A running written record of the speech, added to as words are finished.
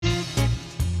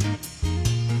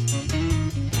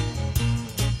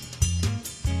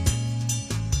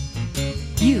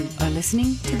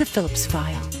listening to The Phillips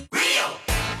File. Real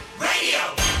Radio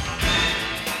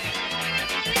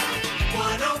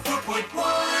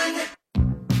 104.1.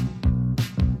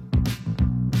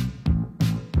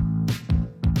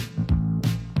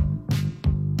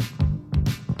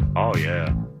 Oh,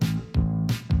 yeah.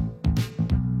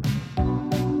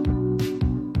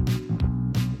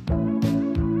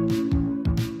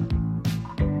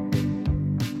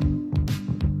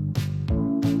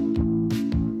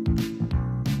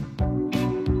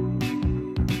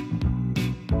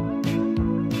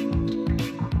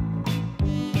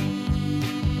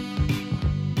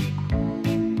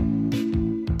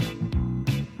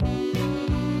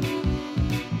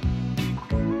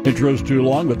 Intro's too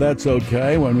long, but that's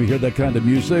okay. When we hear that kind of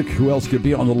music, who else could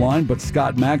be on the line but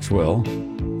Scott Maxwell?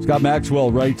 Scott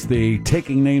Maxwell writes the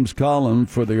Taking Names column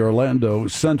for the Orlando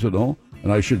Sentinel.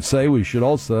 And I should say, we should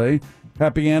all say,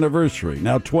 happy anniversary.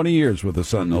 Now 20 years with the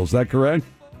Sentinel. Is that correct?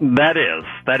 That is.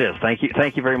 Thank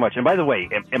you very much. And by the way,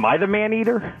 am I the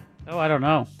man-eater? Oh, I don't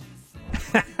know.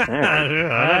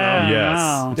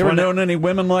 Yes. You ever known any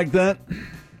women like that?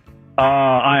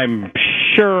 I'm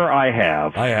sure I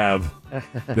have. I have.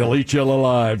 They'll eat you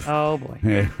alive. Oh, boy.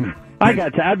 Yeah.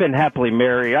 I've been happily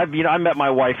married. I met my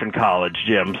wife in college,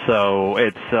 Jim, so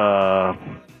it's Oh,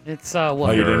 you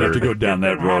didn't have to go down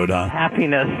that road, huh?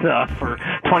 Happiness for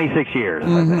 26 years.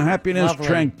 Happiness, Lovely.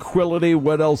 Tranquility.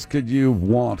 What else could you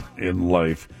want in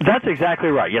life? That's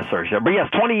exactly right. Yes, sir. But yes,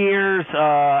 20 years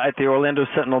at the Orlando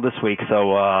Sentinel this week.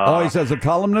 So Always as a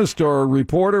columnist or a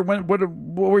reporter? What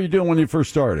were you doing when you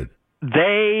first started?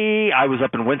 I was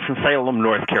up in Winston-Salem,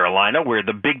 North Carolina, where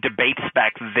the big debates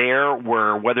back there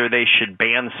were whether they should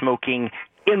ban smoking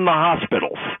in the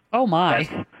hospitals. Oh, my.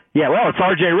 Yeah, well, it's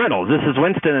R.J. Reynolds. This is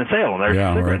Winston and Salem.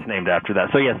 There's cigarettes named after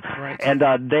that. So, yes. Right. And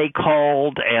they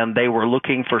called, and they were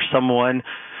looking for someone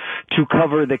to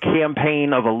cover the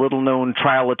campaign of a little-known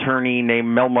trial attorney named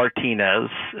Mel Martinez,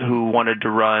 who wanted to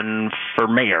run for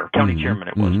mayor, county chairman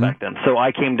it was back then. So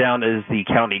I came down as the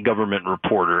county government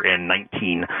reporter in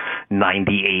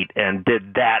 1998 and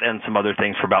did that and some other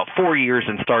things for about 4 years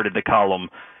and started the column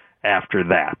after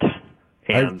that.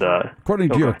 And according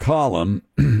to your column,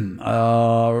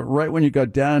 right when you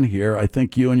got down here, I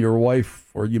think you and your wife,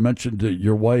 or you mentioned to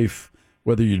your wife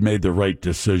whether you'd made the right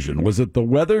decision. Was it the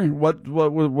weather? What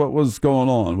was going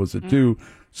on? Was it too?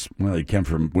 Well, you came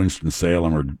from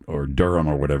Winston-Salem or Durham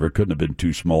or whatever. It couldn't have been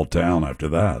too small town after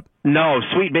that. No,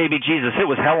 sweet baby Jesus, it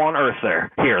was hell on earth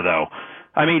here though.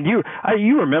 I mean, you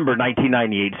remember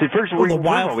 1998? So first, the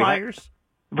wildfires.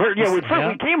 We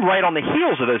came right on the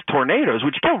heels of those tornadoes,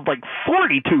 which killed like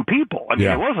 42 people. I mean,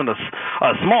 It wasn't a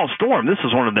small storm. This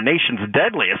was one of the nation's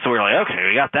deadliest. So we were like, okay,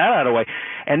 we got that out of the way.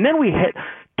 And then we hit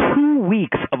 2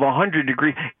 weeks of 100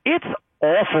 degrees. It's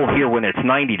awful here when it's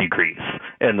 90 degrees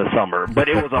in the summer, but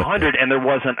it was 100 and there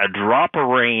wasn't a drop of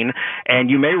rain. And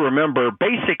you may remember,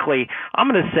 basically, I'm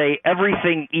going to say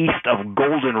everything east of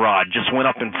Goldenrod just went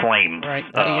up in flames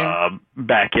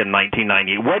back in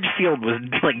 1998. Wedgefield was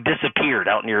like disappeared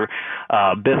out near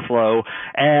Bislow,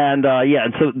 and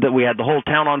and so that we had the whole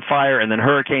town on fire, and then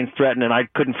hurricanes threatened, and I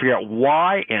couldn't figure out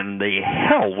why in the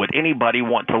hell would anybody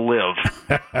want to live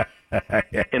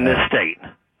in this state.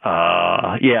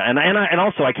 And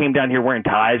also I came down here wearing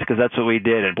ties because that's what we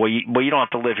did. And boy, you don't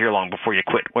have to live here long before you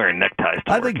quit wearing neckties.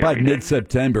 I think by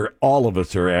mid-September, all of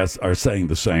us are saying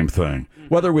the same thing.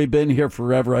 Whether we've been here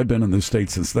forever, I've been in the state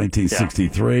since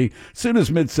 1963. As soon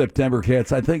as mid-September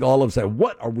hits, I think all of us say,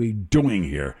 "What are we doing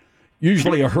here?"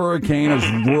 Usually a hurricane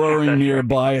is roaring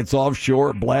nearby. It's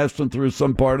offshore, blasting through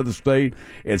some part of the state.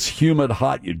 It's humid,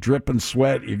 hot. You drip and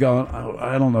sweat. You're going,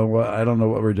 I don't know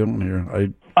what we're doing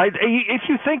here. If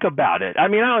you think about it, I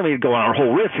mean, I don't mean to go on our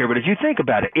whole riff here, but if you think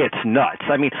about it, it's nuts.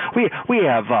 I mean, we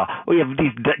have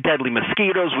these deadly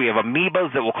mosquitoes. We have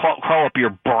amoebas that will crawl up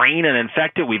your brain and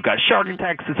infect it. We've got shark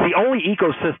attacks. It's the only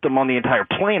ecosystem on the entire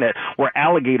planet where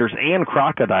alligators and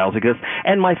crocodiles exist.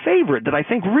 And my favorite that I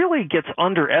think really gets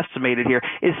underestimated here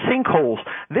is sinkholes.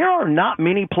 There are not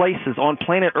many places on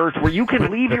planet Earth where you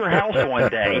can leave your house one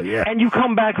day and you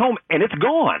come back home and it's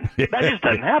gone. That just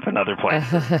doesn't happen other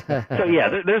places. So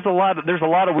there's a lot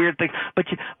of weird things,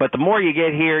 but the more you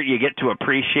get here, you get to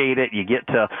appreciate it. You get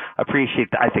to appreciate,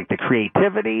 I think, the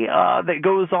creativity that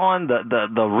goes on,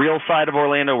 the real side of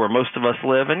Orlando where most of us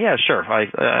live. And I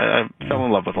fell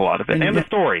in love with a lot of it, and the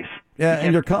stories. Yeah,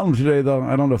 and your column today, though,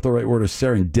 I don't know if the right word is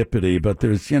serendipity, but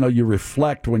there's, you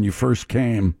reflect when you first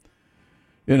came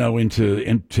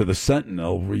into the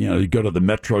Sentinel. You go to the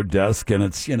Metro desk, and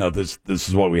it's this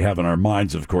is what we have in our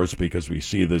minds, of course, because we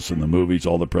see this in the movies,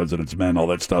 all the President's Men, all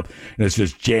that stuff, and it's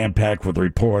just jam packed with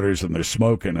reporters, and they're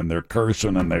smoking and they're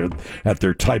cursing and they're at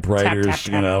their typewriters, tap,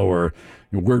 tap, tap. Or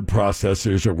word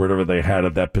processors or whatever they had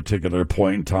at that particular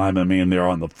point in time. I mean, they're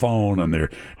on the phone and they're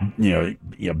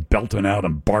belting out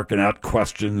and barking out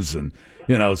questions, and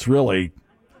it's really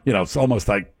it's almost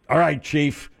like, all right,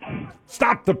 Chief,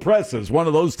 stop the presses, one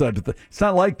of those types of things. It's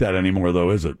not like that anymore, though,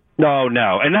 is it? No,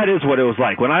 and that is what it was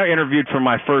like. When I interviewed for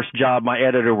my first job, my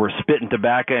editor was spitting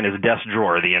tobacco in his desk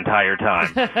drawer the entire time.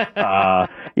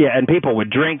 And people would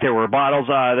drink. There were bottles.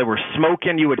 There were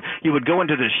smoking. You would go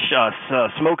into this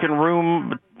smoking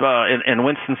room in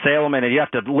Winston-Salem, and you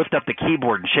have to lift up the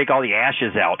keyboard and shake all the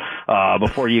ashes out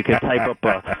before you could type up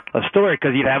a story,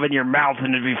 because you'd have it in your mouth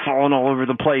and it'd be falling all over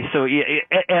the place. So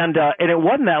and it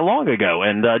wasn't that long ago.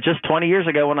 And just 20 years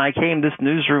ago when I came, this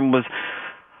newsroom was.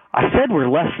 I said we're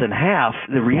less than half.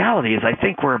 The reality is I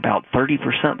think we're about 30%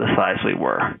 the size we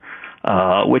were,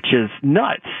 which is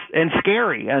nuts and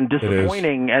scary and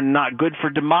disappointing and not good for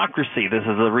democracy. This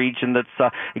is a region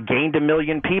that's gained 1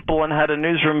 million people and had a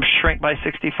newsroom shrink by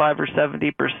 65 or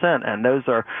 70%, and those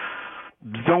are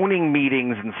zoning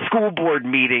meetings and school board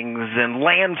meetings and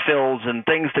landfills and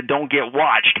things that don't get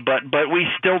watched. But we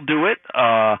still do it.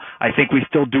 I think we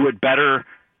still do it better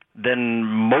than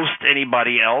most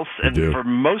anybody else, and for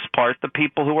most part, the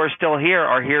people who are still here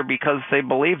are here because they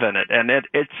believe in it, and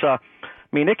it's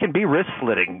it can be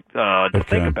wrist-slitting to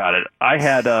think about it.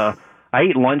 I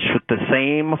ate lunch with the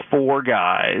same 4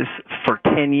 guys for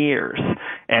 10 years,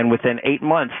 and within 8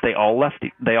 months, they all left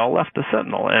the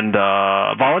Sentinel, and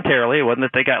voluntarily. It wasn't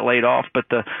that they got laid off, but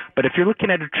if you're looking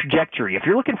at a trajectory, if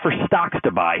you're looking for stocks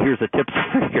to buy, here's a tip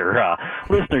for your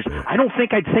listeners. I don't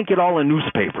think I'd think it all in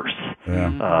newspapers.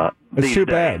 Yeah. It's too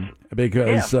bad,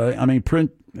 because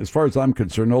print, as far as I'm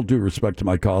concerned, all due respect to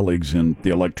my colleagues in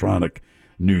the electronic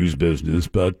news business,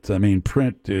 but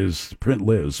print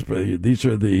lives. These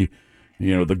are the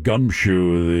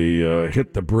gumshoe, the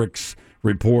hit the bricks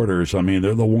reporters.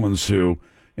 They're the ones who,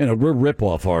 we're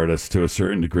rip-off artists to a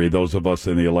certain degree, those of us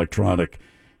in the electronic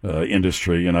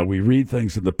industry. We read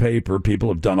things in the paper. People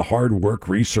have done hard work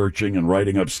researching and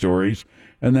writing up stories,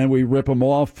 and then we rip them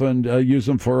off and use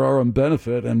them for our own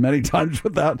benefit, and many times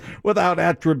without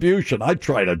attribution. I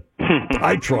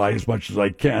try as much as I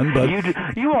can, but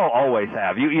you all always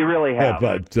have. You really have.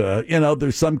 But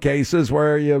there's some cases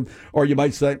where you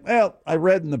might say, well, I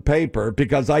read in the paper,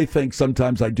 because I think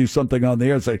sometimes I do something on the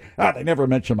air and say, they never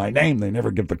mention my name, they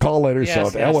never give the call letter,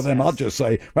 I'll just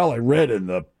say, well, I read in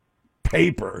the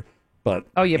paper.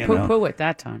 But poo-poo it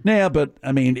that time. Yeah, but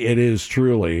it is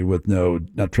truly, with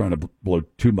not trying to blow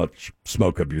too much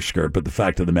smoke up your skirt, but the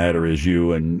fact of the matter is,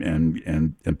 you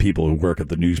and people who work at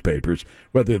the newspapers,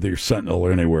 whether they're Sentinel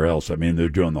or anywhere else, they're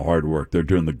doing the hard work, they're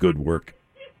doing the good work.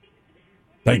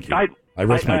 Thank you. I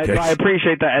rest my case. I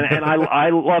appreciate that, and I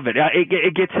love it.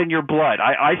 It gets in your blood.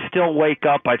 I still wake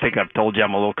up. I think I've told you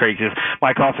I'm a little crazy.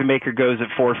 My coffee maker goes at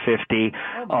 4:50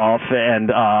 off, and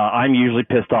I'm usually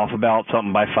pissed off about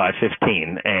something by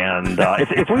 5:15. And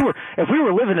if we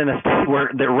were living in a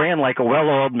state that ran like a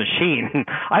well-oiled machine,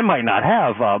 I might not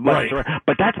have much. Right.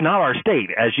 But that's not our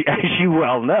state, as you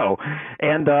well know.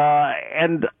 And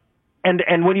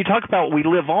when you talk about we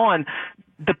live on,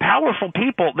 the powerful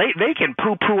people, they can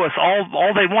poo-poo us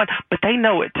all they want, but they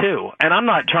know it too. And I'm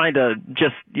not trying to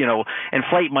just,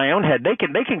 inflate my own head. They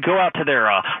can go out to their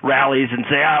rallies and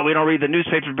say, we don't read the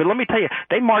newspapers. But let me tell you,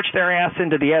 they march their ass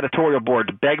into the editorial board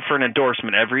to beg for an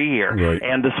endorsement every year. Right.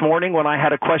 And this morning when I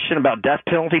had a question about death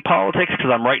penalty politics, because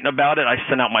I'm writing about it, I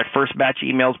sent out my first batch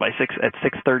emails at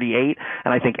 6:38,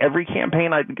 and I think every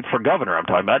campaign for governor I'm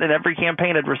talking about, and every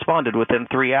campaign had responded within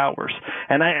 3 hours.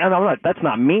 And I'm not, that's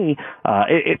not me.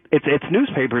 It's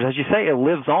newspapers, as you say. It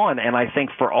lives on, and I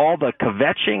think for all the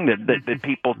kvetching that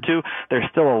people do, there's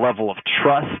still a level of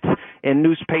trust in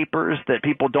newspapers that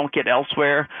people don't get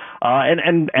elsewhere, and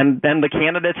the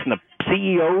candidates and the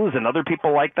CEOs and other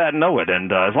people like that know it.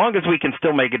 And as long as we can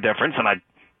still make a difference, and I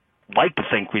like to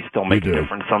think we still make a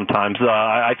difference sometimes,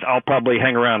 I'll probably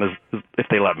hang around if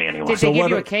they let me anyway. Did they give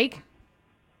you a cake?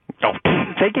 Oh,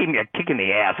 they gave me a kick in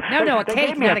the ass. No, a they cake,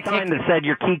 gave me not a a sign cake. that said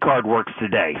your key card works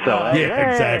today. So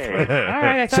exactly. All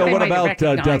right, I thought So they what might about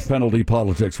recognize. death penalty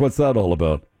politics? What's that all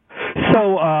about?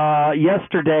 So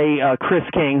yesterday, Chris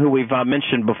King, who we've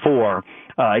mentioned before,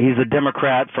 He's a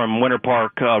Democrat from Winter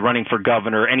Park, running for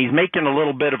governor, and he's making a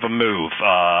little bit of a move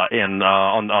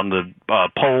on the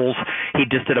polls. He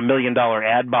just did $1 million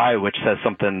ad buy, which says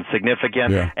something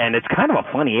significant, and it's kind of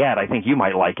a funny ad. I think you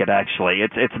might like it, actually.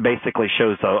 It's basically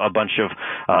shows a bunch of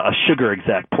a sugar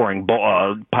exec pouring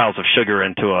piles of sugar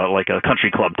into like a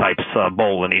country club type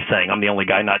bowl, and he's saying, "I'm the only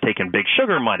guy not taking big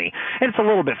sugar money," and it's a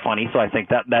little bit funny. So I think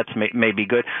that's may be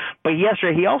good. But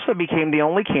yesterday, he also became the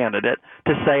only candidate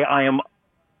to say, "I am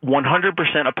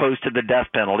 100% opposed to the death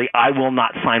penalty. I will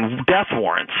not sign death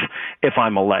warrants if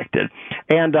I'm elected."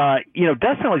 And,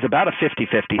 death penalty is about a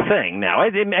 50-50 thing now.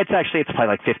 It's probably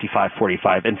like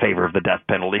 55-45 in favor of the death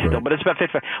penalty still, but it's about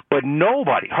 55. But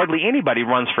hardly anybody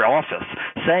runs for office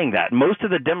saying that. Most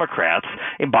of the Democrats,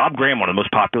 and Bob Graham, one of the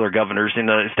most popular governors in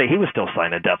the state, he was still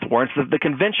signing death warrants. The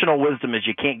conventional wisdom is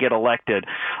you can't get elected.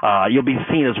 You'll be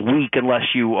seen as weak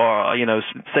unless you,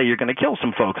 say you're going to kill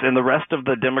some folks. And the rest of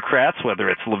the Democrats, whether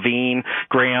it's Levine,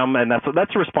 Graham, and that's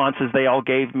the responses they all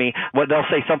gave me. They'll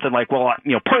say something like, "Well,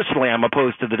 personally, I'm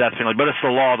opposed to the death penalty, but it's the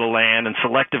law of the land, and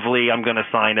selectively, I'm going to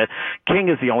sign it." King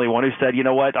is the only one who said, "You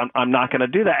know what? I'm not going to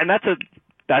do that," and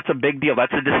that's a big deal.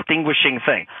 That's a distinguishing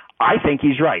thing. I think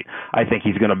he's right. I think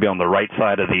he's going to be on the right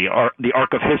side of the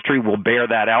arc of history will bear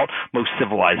that out. Most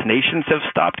civilized nations have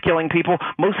stopped killing people.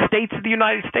 Most states of the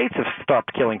United States have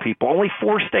stopped killing people. Only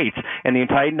 4 states in the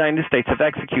entire United States have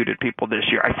executed people this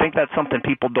year. I think that's something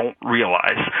people don't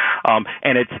realize.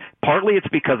 And it's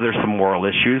because there's some moral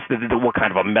issues. What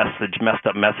kind of a messed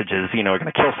up messages, are going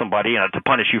to kill somebody to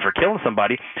punish you for killing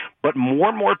somebody. But more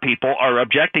and more people are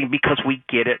objecting because we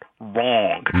get it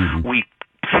wrong. Mm-hmm. We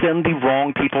send the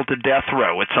wrong people to death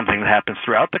row. It's something that happens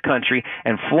throughout the country,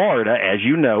 and Florida, as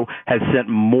you know, has sent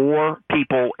more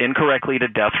people incorrectly to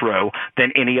death row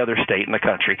than any other state in the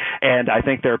country. And I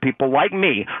think there are people like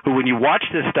me who, when you watch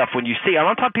this stuff, when you see, I'm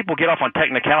not talking people get off on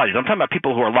technicalities. I'm talking about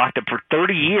people who are locked up for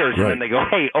 30 years, and then they go,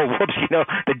 "Hey, whoops,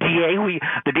 the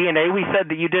DNA we said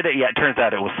that you did it. Yeah, it turns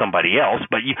out it was somebody else.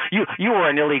 But you were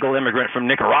an illegal immigrant from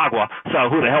Nicaragua, so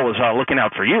who the hell was looking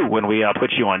out for you when we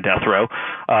put you on death row?"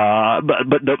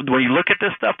 But when you look at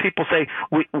this stuff, people say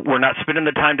we're not spending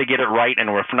the time to get it right, and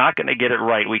if we're not going to get it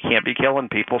right, we can't be killing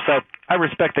people. So I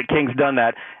respect that King's done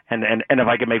that. And if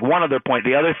I could make one other point,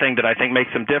 the other thing that I think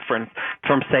makes him different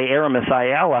from, say, Aramis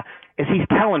Ayala is he's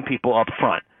telling people up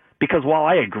front. Because while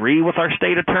I agree with our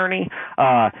state attorney,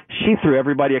 she threw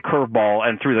everybody a curveball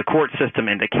and threw the court system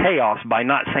into chaos by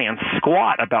not saying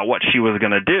squat about what she was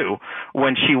going to do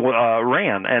when she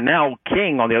ran. And now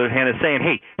King, on the other hand, is saying,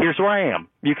 "Hey, here's where I am.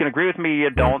 You can agree with me, you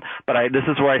don't, but this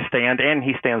is where I stand," and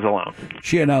he stands alone.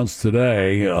 She announced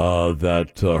today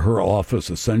that her office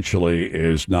essentially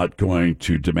is not going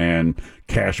to demand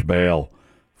cash bail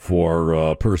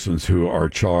for persons who are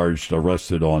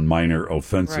arrested on minor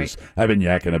offenses. Right. I've been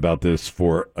yakking about this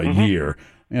for a year.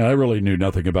 And I really knew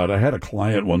nothing about it. I had a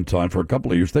client one time for a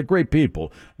couple of years. They're great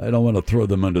people. I don't want to throw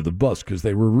them under the bus because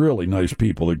they were really nice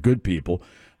people. They're good people.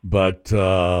 But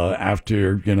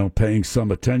after, paying some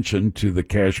attention to the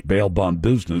cash bail bond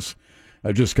business,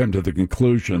 I've just come to the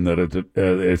conclusion that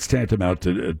it's tantamount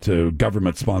to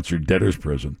government-sponsored debtor's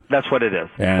prison. That's what it is,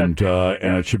 and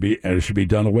it should be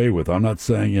done away with. I'm not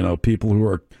saying people who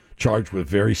are charged with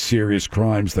very serious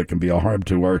crimes that can be a harm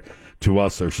to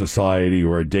us, our society,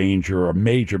 or a danger, or a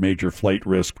major flight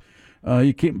risk.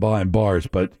 You keep behind bars,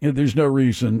 but there's no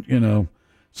reason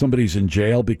somebody's in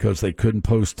jail because they couldn't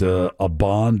post a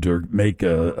bond or make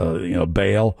a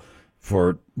bail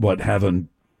for having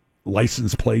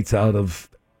license plates out of,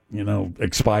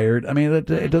 expired. I mean,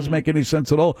 it doesn't make any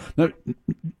sense at all.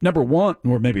 Number one,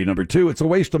 or maybe number two, it's a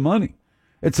waste of money.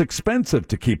 It's expensive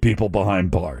to keep people behind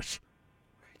bars.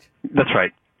 That's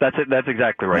right. That's it. That's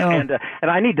exactly right. And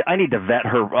I need to vet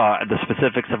her the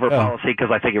specifics of her policy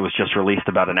because I think it was just released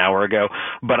about an hour ago.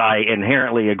 But I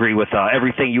inherently agree with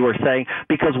everything you were saying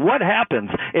because what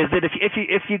happens is that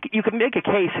if you can make a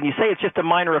case and you say it's just a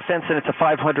minor offense and it's a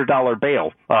 $500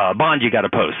 bail bond you got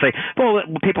to post.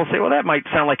 People say, well, that might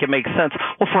sound like it makes sense.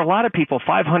 Well, for a lot of people,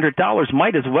 $500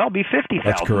 might as well be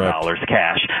 $50,000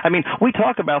 cash. I mean, we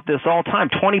talk about this all the time.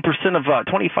 25%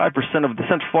 of the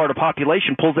Central Florida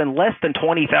population pulls in less than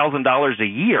 $20,000 a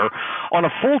year on a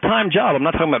full-time job. I'm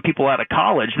not talking about people out of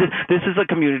college. This is a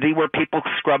community where people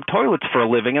scrub toilets for a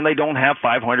living, and they don't have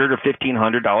 $500 or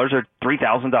 $1,500 or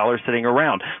 $3,000 sitting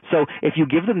around. So if you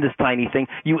give them this tiny thing,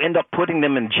 you end up putting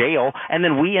them in jail, and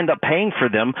then we end up paying for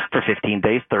them for 15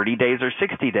 days, 30 days, or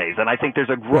 60 days. And I think there's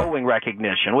a growing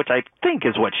recognition, which I think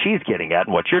is what she's getting at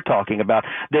and what you're talking about,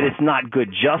 that it's not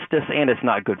good justice and it's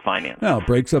not good finance. No, it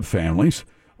breaks up families.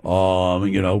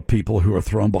 People who are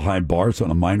thrown behind bars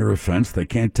on a minor offense, they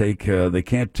can't take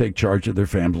charge of their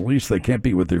families. They can't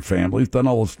be with their families. Then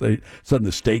all of a sudden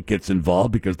the state gets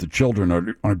involved because the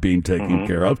children aren't being taken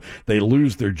care of. They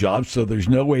lose their jobs, so there's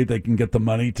no way they can get the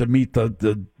money to meet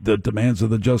the demands of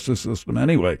the justice system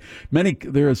anyway.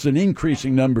 There is an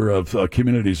increasing number of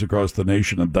communities across the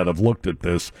nation that have looked at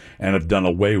this and have done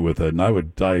away with it. And I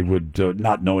would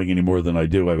not knowing any more than I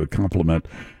do, I would compliment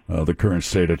the current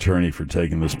state attorney for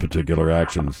taking this particular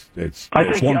action. It's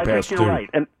long past due. You're right,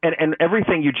 and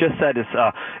everything you just said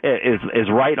is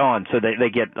right on. So they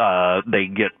get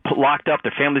locked up,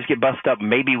 their families get busted up.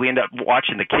 Maybe we end up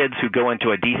watching the kids who go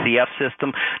into a DCF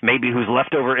system. Maybe who's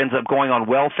left over ends up going on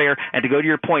welfare. And to go to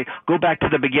your point, go back to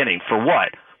the beginning. For what?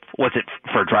 Was it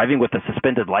for driving with a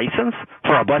suspended license?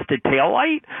 For a busted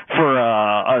taillight? For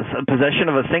a possession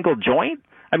of a single joint?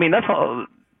 I mean, that's all.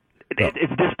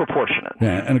 It's disproportionate.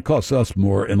 Yeah, and it costs us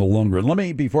more in the long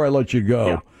run. Before I let you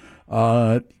go,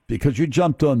 because you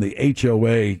jumped on the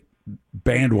HOA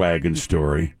bandwagon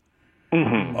story.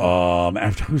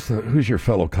 After who's your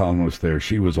fellow columnist there?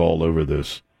 She was all over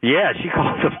this. Yeah, she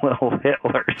calls them little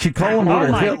Hitlers. She called them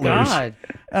little Hitlers. God.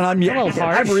 And I'm yelling.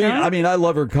 I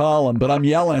love her column, but I'm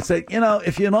yelling. I say,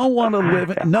 if you don't want to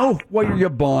live, know what you're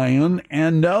buying,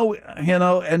 and know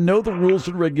the rules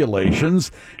and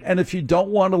regulations. And if you don't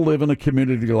want to live in a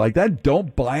community like that,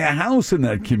 don't buy a house in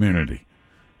that community.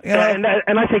 And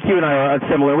I think you and I are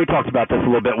similar. We talked about this a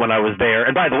little bit when I was there.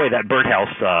 And by the way, that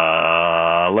birdhouse,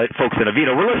 folks in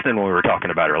Avito were listening when we were talking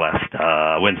about her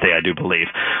last Wednesday, I do believe.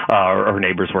 Her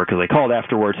neighbors were, because they called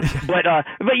afterwards. But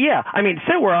yeah, I mean,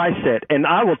 sit where I sit, and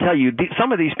I will tell you,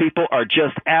 some of these people are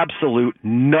just absolute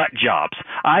nut jobs.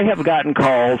 I have gotten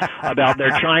calls about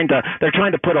they're trying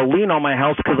to put a lien on my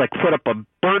house because I put up a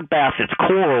bird bath that's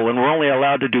coral and we're only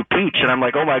allowed to do peach. And I'm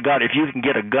like, oh my God, if you can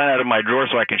get a gun out of my drawer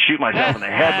so I can shoot myself in the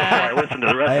head before I listen to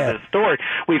the rest of this story.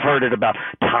 We've heard it about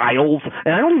tiles,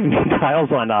 and I don't even mean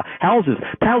tiles on houses,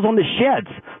 tiles on the sheds.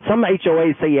 Some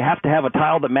HOAs say you have to have a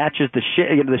tile that matches the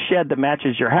shed that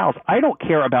matches your house. I don't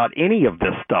care about any of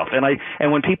this stuff. And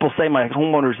when people say my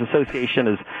homeowners association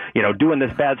is, doing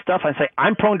this bad stuff, I say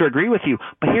I'm prone to agree with you.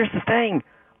 But here's the thing.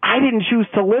 I didn't choose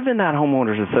to live in that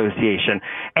homeowners association,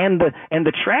 and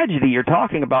the tragedy you're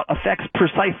talking about affects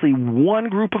precisely one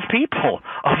group of people,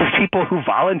 who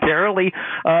voluntarily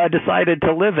decided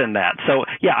to live in that. So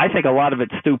yeah, I think a lot of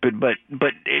it's stupid, but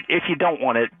if you don't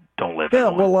want it, don't live. Yeah,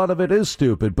 well, a lot of it is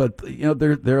stupid, but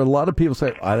there are a lot of people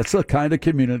say that's the kind of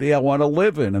community I want to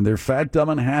live in, and they're fat, dumb,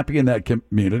 and happy in that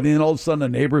community. And all of a sudden, a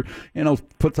neighbor,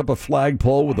 puts up a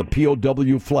flagpole with a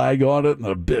POW flag on it and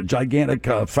a big, gigantic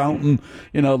fountain,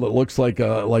 that looks like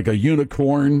a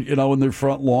unicorn, in their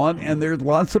front lawn. And there's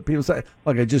lots of people say,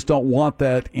 look, I just don't want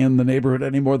that in the neighborhood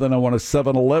any more than I want a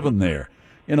 7-Eleven there.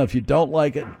 If you don't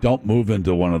like it, don't move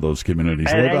into one of those communities.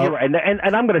 And you're right.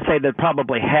 And I'm going to say that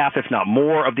probably half, if not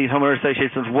more, of these homeowner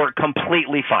associations work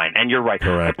completely fine. And you're right.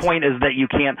 Correct. The point is that you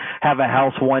can't have a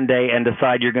house one day and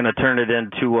decide you're going to turn it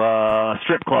into a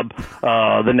strip club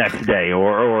the next day,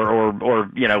 or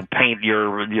paint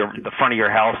the front of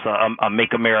your house a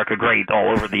 "Make America Great" all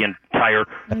over the entire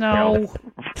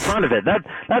front of it.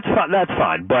 That's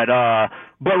fine.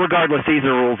 But regardless, these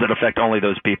are rules that affect only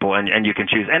those people, and you can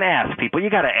choose. And ask people. You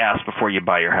got to ask before you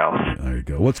buy your house. There you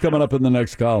go. What's coming up in the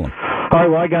next column? All right,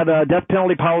 well, I got death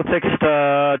penalty politics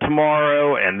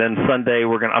tomorrow, and then Sunday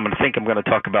I'm going to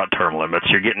talk about term limits.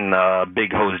 You're getting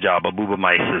big hose job. Abuba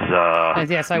Mice is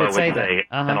yes, I would say that.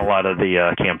 And a lot of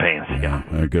the campaigns. Yeah.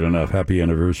 Good enough. Happy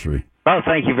anniversary. Oh,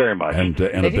 thank you very much. And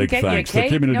a big thanks. The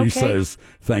community says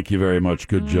thank you very much.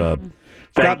 Good job.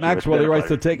 Scott Maxwell, he writes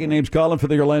the Taking Names column for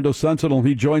the Orlando Sentinel.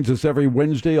 He joins us every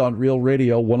Wednesday on Real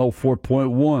Radio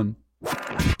 104.1.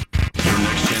 Your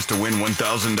next chance to win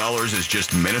 $1,000 is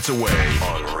just minutes away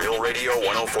on Real Radio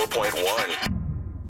 104.1.